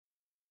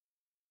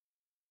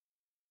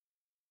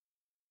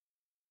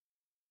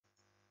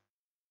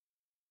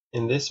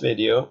In this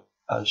video,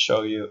 I'll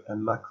show you a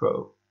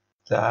macro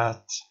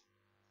that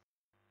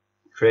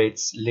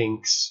creates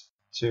links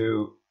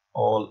to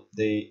all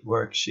the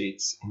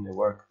worksheets in the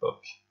workbook.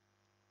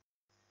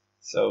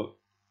 So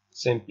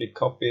simply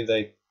copy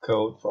the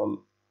code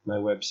from my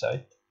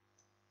website.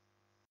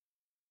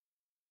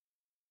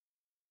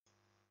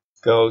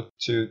 Go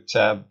to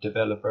tab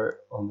Developer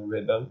on the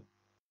ribbon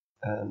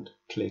and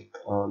click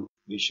on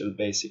Visual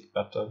Basic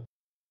button.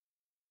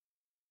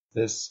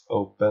 This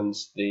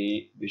opens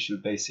the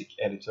Visual Basic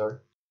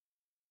editor.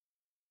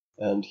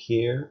 And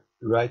here,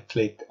 right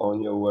click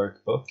on your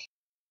workbook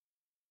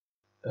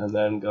and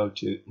then go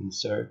to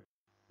Insert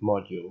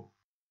Module.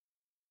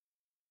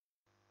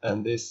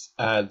 And this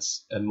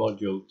adds a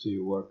module to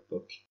your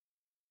workbook.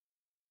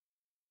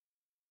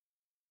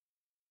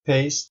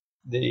 Paste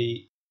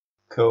the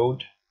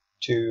code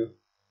to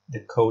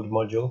the code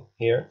module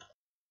here.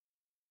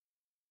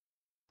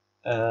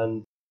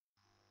 And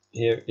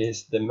here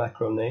is the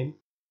macro name.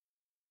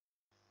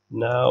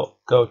 Now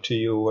go to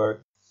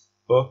your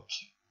workbook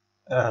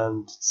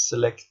and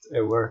select a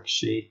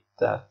worksheet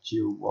that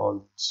you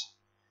want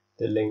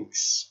the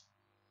links,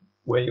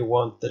 where you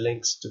want the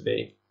links to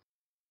be.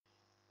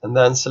 And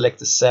then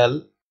select a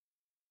cell,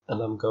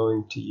 and I'm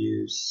going to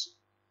use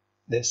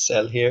this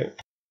cell here.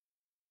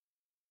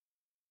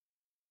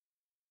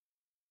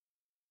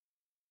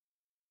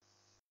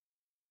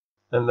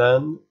 And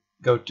then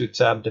go to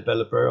tab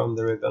Developer on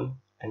the ribbon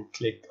and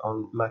click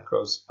on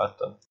Macros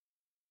button.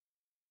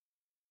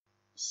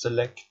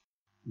 Select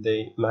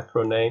the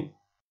macro name,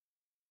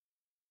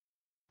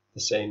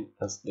 the same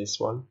as this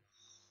one,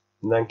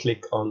 and then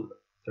click on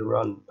the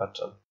Run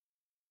button.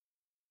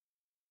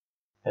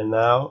 And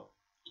now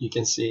you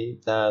can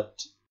see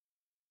that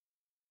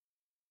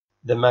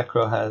the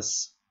macro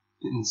has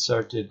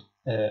inserted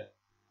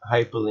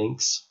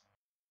hyperlinks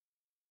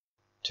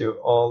to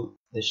all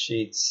the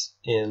sheets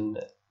in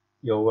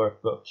your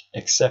workbook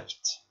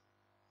except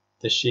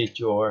the sheet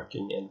you're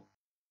working in.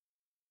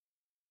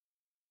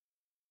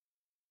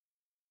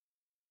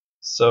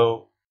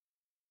 So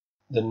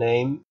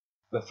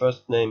the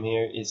first name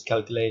here is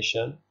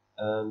calculation,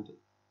 and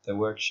the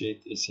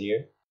worksheet is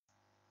here.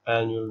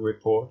 Annual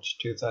report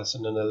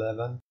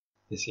 2011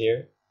 is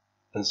here,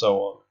 and so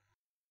on.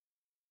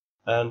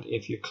 And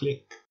if you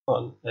click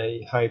on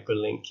a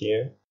hyperlink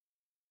here,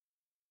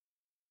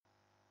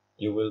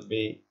 you will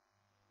be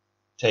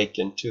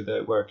taken to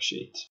the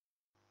worksheet,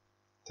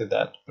 to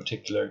that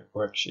particular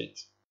worksheet.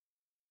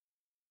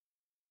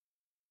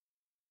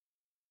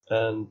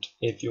 And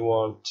if you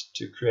want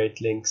to create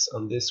links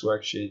on this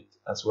worksheet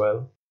as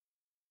well,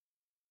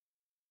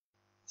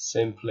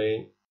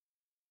 simply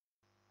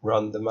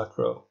run the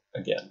macro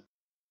again.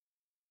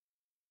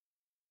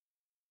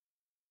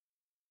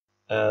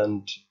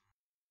 And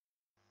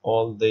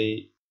all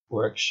the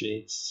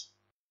worksheets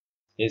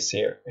is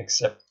here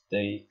except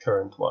the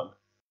current one.